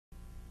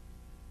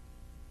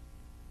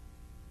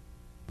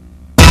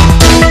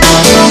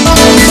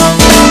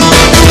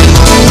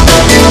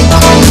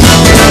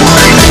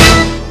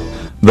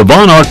The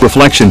Von Arc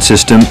reflection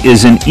system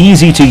is an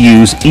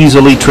easy-to-use,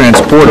 easily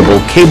transportable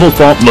cable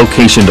fault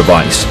location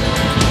device.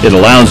 It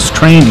allows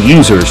trained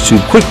users to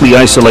quickly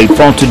isolate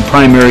faulted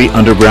primary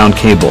underground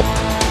cable.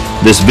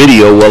 This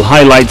video will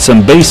highlight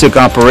some basic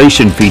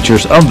operation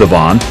features of the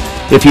Von.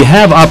 If you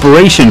have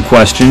operation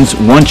questions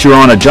once you're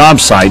on a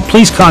job site,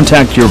 please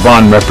contact your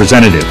Von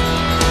representative.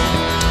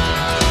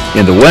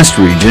 In the West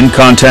region,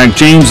 contact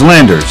James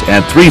Landers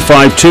at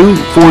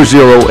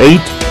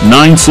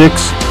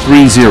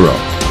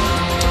 352-408-9630.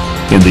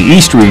 In the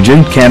East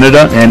region,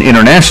 Canada and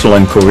international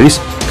inquiries,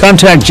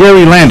 contact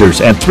Jerry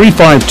Landers at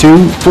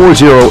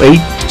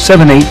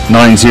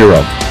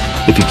 352-408-7890.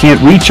 If you can't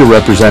reach your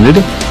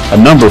representative, a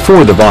number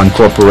for the Von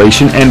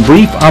Corporation and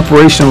brief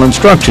operational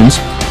instructions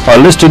are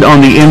listed on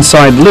the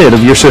inside lid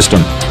of your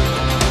system.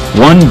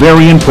 One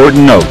very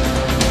important note: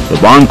 the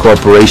Von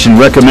Corporation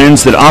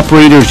recommends that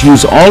operators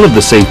use all of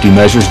the safety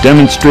measures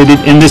demonstrated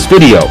in this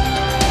video.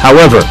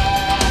 However,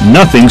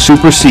 nothing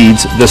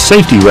supersedes the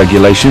safety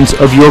regulations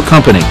of your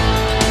company.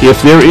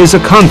 If there is a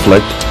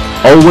conflict,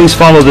 always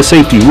follow the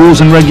safety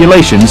rules and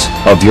regulations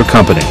of your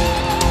company.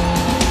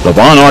 The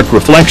Von Arc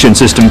reflection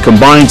system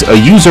combines a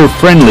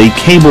user-friendly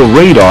cable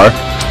radar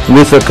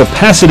with a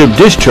capacitive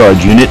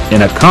discharge unit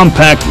in a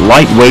compact,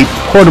 lightweight,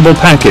 portable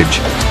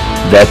package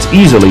that's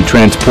easily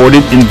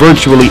transported in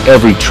virtually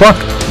every truck,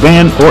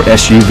 van, or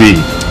SUV.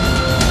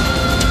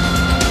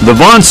 The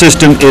Von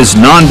system is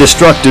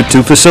non-destructive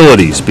to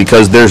facilities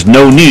because there's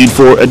no need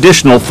for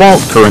additional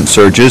fault current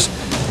surges,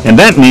 and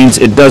that means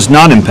it does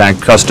not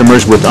impact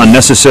customers with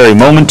unnecessary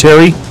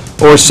momentary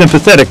or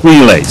sympathetic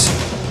relays,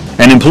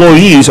 and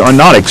employees are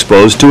not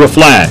exposed to a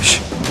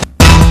flash.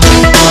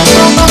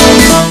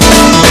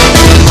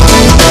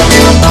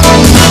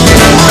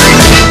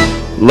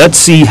 Let's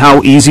see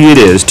how easy it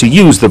is to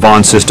use the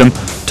Von system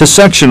to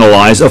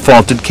sectionalize a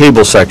faulted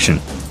cable section.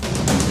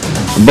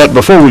 But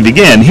before we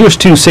begin, here's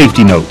two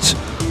safety notes.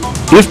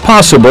 If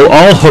possible,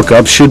 all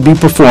hookups should be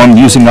performed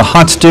using a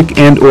hot stick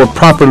and/or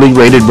properly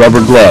rated rubber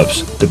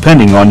gloves,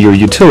 depending on your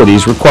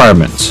utility's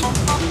requirements.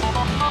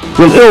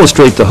 We'll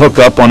illustrate the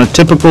hookup on a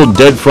typical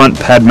dead front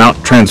pad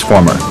mount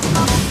transformer.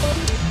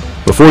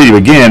 Before you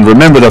begin,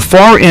 remember the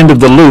far end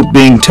of the loop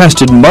being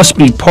tested must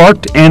be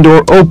parked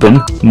and/or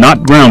open,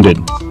 not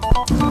grounded.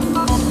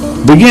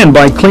 Begin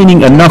by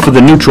cleaning enough of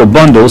the neutral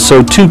bundle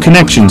so two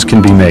connections can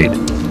be made: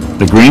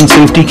 the green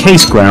safety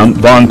case ground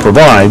Von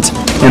provides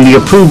and the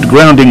approved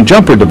grounding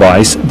jumper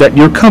device that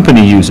your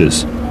company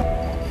uses.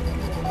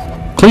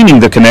 Cleaning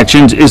the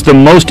connections is the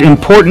most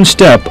important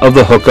step of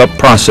the hookup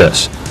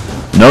process.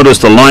 Notice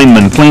the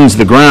lineman cleans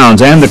the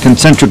grounds and the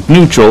concentric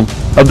neutral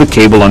of the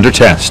cable under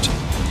test.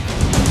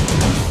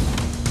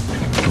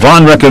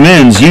 Von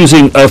recommends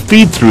using a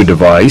feed-through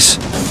device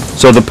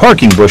so the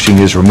parking bushing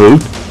is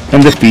removed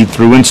and the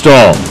feed-through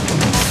installed.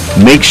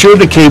 Make sure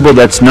the cable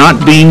that's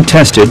not being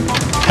tested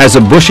has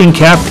a bushing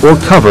cap or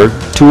cover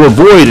to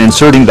avoid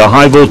inserting the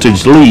high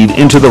voltage lead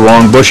into the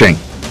wrong bushing.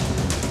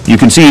 You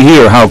can see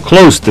here how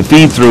close the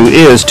feed-through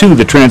is to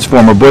the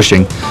transformer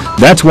bushing.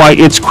 That's why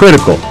it's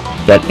critical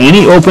that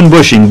any open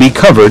bushing be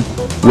covered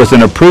with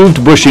an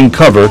approved bushing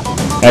cover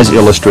as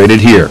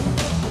illustrated here.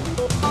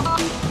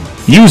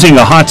 Using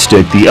a hot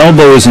stick, the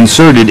elbow is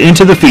inserted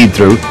into the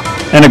feed-through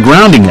and a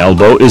grounding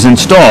elbow is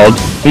installed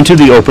into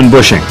the open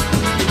bushing.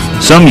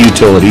 Some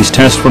utilities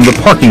test from the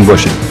parking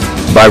bushing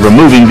by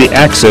removing the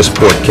access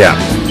port cap.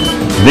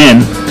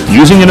 Then,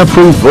 using an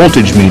approved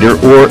voltage meter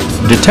or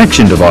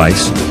detection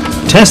device,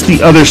 test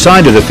the other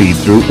side of the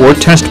feed-through or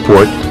test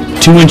port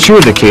to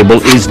ensure the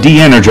cable is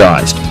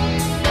de-energized.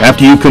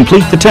 After you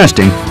complete the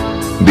testing,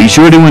 be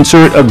sure to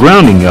insert a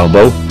grounding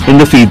elbow in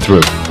the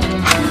feed-through.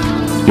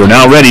 You're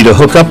now ready to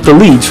hook up the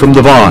leads from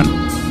the Von.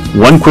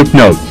 One quick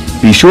note: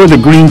 be sure the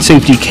green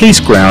safety case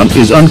ground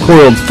is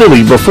uncoiled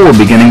fully before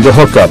beginning the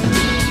hookup.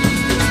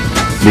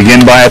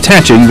 Begin by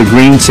attaching the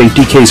green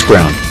safety case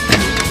ground.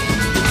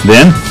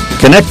 Then,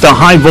 connect the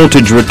high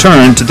voltage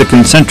return to the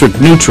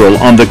concentric neutral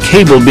on the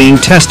cable being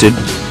tested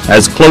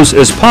as close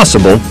as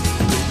possible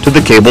to the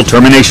cable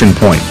termination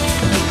point.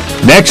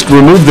 Next,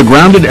 remove the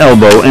grounded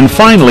elbow and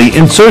finally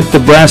insert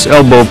the brass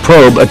elbow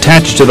probe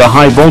attached to the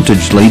high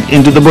voltage lead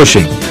into the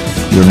bushing.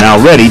 You're now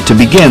ready to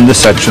begin the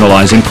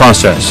sectionalizing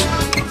process.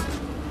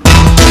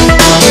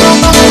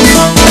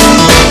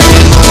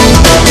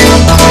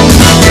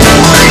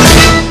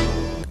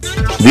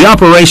 The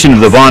operation of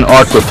the Von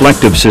Arc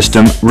reflective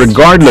system,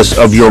 regardless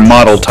of your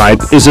model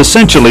type, is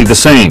essentially the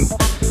same.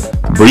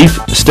 Brief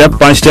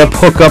step-by-step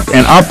hookup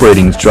and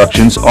operating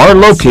instructions are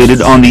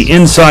located on the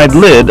inside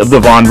lid of the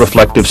Von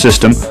reflective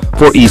system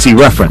for easy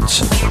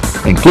reference,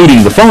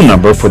 including the phone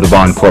number for the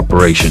Von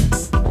Corporation.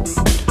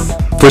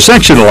 For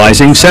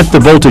sectionalizing, set the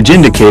voltage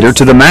indicator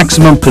to the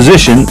maximum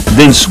position,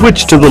 then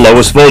switch to the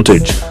lowest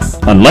voltage.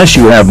 Unless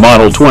you have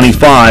model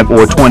 25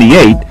 or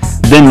 28,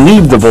 then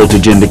leave the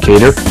voltage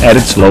indicator at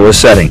its lowest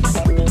setting.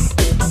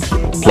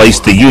 Place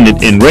the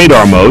unit in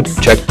radar mode,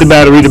 check the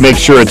battery to make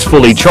sure it's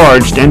fully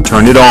charged, and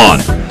turn it on.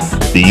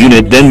 The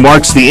unit then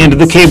marks the end of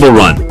the cable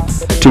run.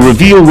 To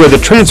reveal where the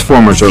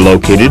transformers are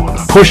located,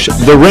 push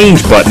the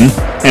range button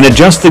and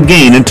adjust the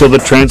gain until the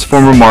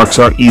transformer marks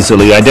are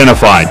easily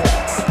identified.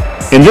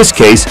 In this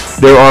case,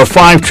 there are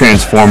 5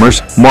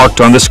 transformers marked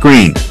on the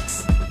screen.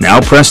 Now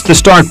press the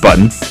Start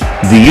button.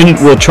 The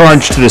unit will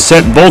charge to the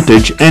set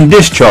voltage and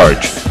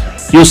discharge.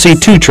 You'll see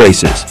 2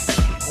 traces.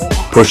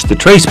 Push the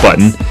Trace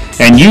button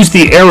and use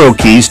the arrow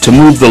keys to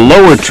move the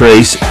lower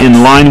trace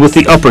in line with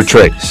the upper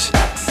trace.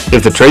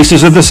 If the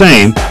traces are the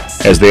same,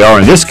 as they are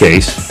in this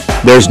case,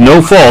 there's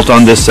no fault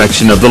on this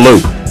section of the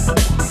loop.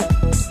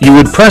 You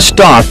would press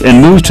Stop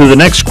and move to the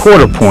next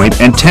quarter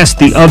point and test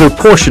the other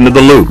portion of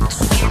the loop.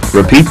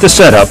 Repeat the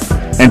setup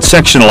and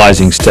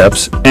sectionalizing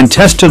steps and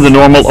test to the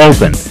normal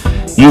open.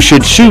 You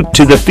should shoot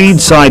to the feed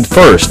side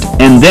first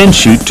and then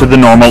shoot to the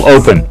normal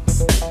open.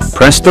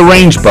 Press the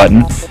range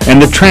button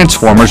and the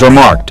transformers are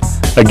marked.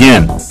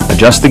 Again,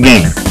 adjust the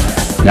gain.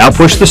 Now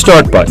push the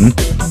Start button.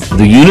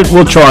 The unit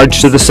will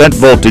charge to the set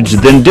voltage,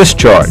 then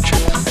discharge.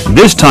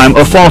 This time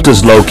a fault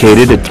is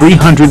located at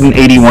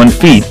 381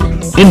 feet,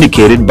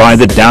 indicated by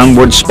the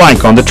downward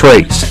spike on the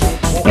trace,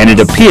 and it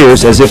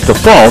appears as if the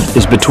fault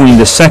is between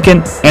the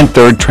second and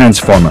third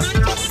transformer.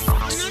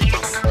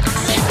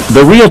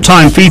 The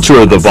real-time feature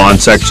of the Vaughan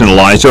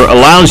Sectionalizer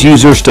allows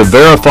users to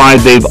verify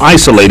they've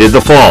isolated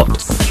the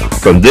fault.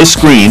 From this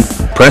screen,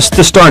 press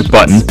the Start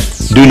button.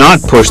 Do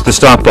not push the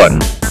Stop button.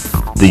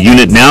 The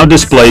unit now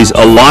displays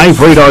a live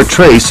radar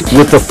trace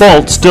with the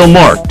fault still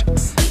marked.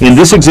 In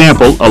this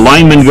example, a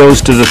lineman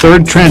goes to the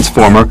third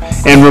transformer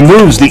and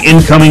removes the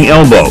incoming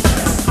elbow,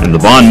 and the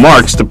Vaughan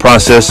marks the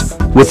process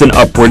with an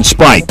upward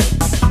spike.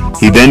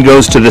 He then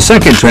goes to the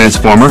second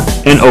transformer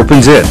and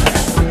opens it.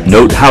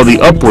 Note how the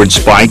upward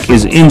spike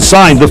is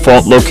inside the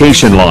fault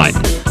location line.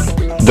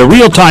 The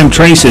real-time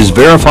trace is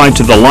verified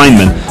to the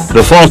lineman.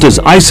 The fault is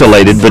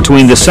isolated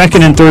between the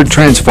second and third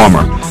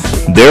transformer.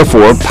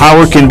 Therefore,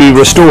 power can be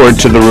restored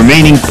to the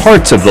remaining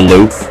parts of the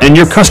loop and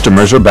your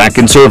customers are back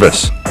in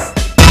service.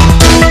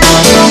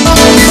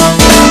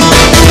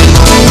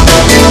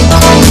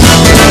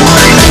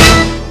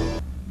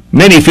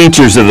 Many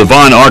features of the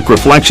Vaughan arc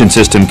reflection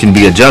system can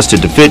be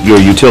adjusted to fit your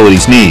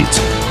utility's needs.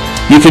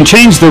 You can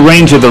change the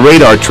range of the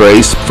radar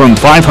trace from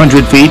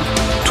 500 feet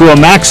to a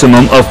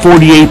maximum of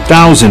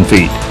 48,000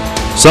 feet.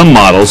 Some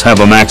models have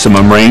a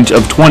maximum range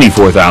of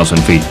 24,000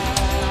 feet.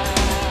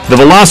 The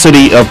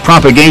velocity of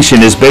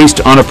propagation is based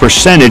on a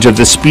percentage of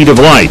the speed of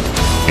light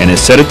and is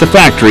set at the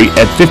factory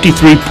at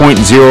 53.0%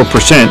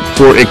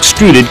 for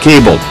extruded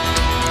cable.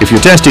 If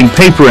you're testing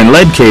paper and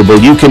lead cable,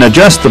 you can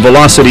adjust the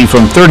velocity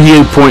from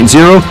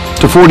 38.0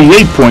 to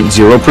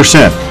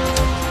 48.0%.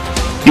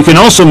 You can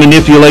also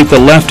manipulate the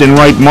left and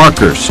right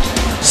markers.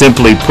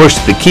 Simply push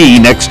the key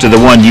next to the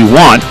one you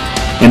want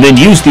and then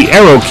use the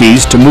arrow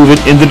keys to move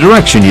it in the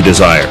direction you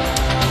desire.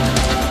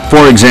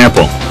 For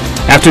example,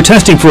 after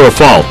testing for a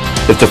fault,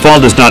 if the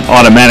fault is not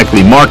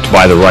automatically marked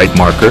by the right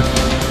marker,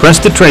 press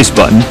the Trace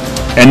button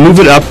and move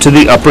it up to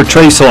the upper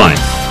trace line.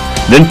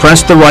 Then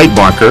press the right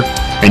marker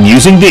and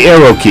using the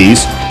arrow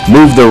keys,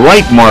 move the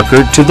right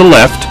marker to the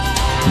left,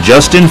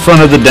 just in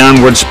front of the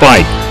downward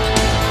spike.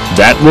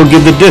 That will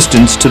give the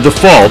distance to the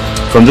fault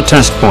from the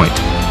test point.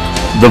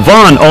 The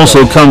Vaughan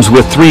also comes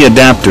with 3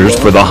 adapters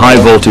for the high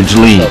voltage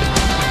lead.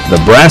 The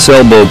brass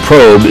elbow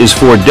probe is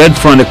for dead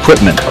front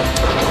equipment.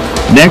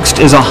 Next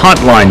is a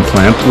hotline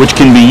clamp which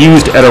can be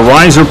used at a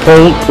riser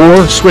pole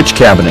or switch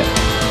cabinet.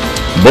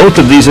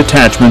 Both of these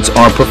attachments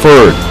are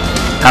preferred.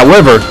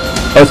 However,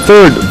 a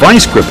third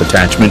vice grip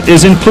attachment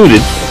is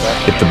included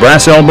if the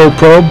brass elbow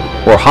probe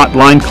or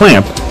hotline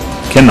clamp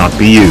cannot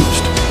be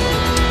used.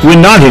 When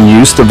not in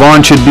use, the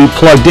Vaughan should be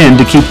plugged in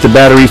to keep the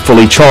battery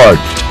fully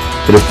charged.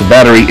 But if the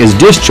battery is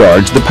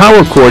discharged, the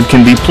power cord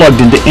can be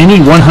plugged into any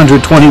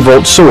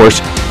 120-volt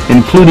source,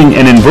 including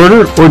an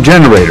inverter or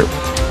generator,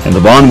 and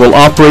the Vaughan will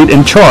operate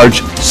and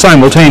charge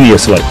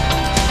simultaneously.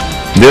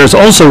 There's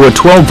also a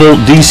 12-volt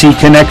DC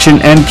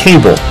connection and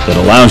cable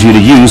that allows you to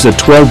use a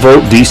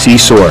 12-volt DC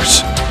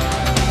source.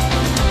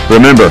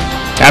 Remember,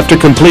 after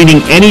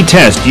completing any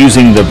test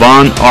using the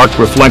Vaughan arc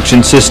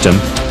reflection system,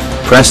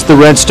 press the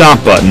red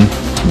stop button,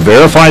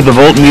 verify the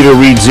voltmeter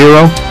reads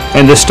 0,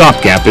 and the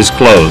stopgap is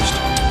closed.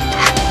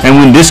 And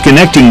when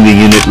disconnecting the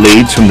unit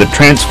leads from the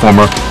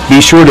transformer,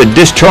 be sure to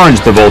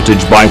discharge the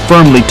voltage by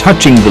firmly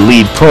touching the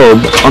lead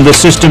probe on the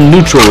system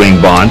neutral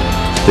ring bond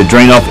to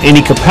drain off any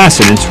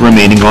capacitance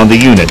remaining on the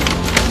unit.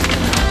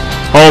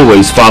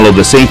 Always follow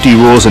the safety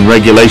rules and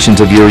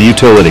regulations of your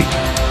utility.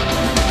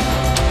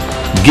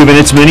 Given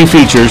its many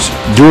features,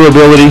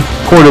 durability,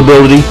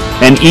 portability,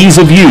 and ease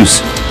of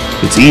use,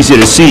 it's easy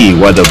to see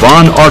why the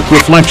Vaughan arc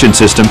reflection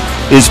system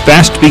is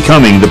fast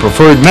becoming the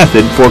preferred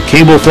method for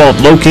cable fault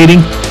locating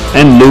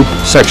and loop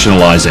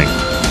sectionalizing.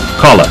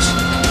 Call us.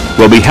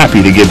 We'll be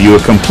happy to give you a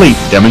complete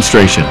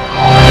demonstration.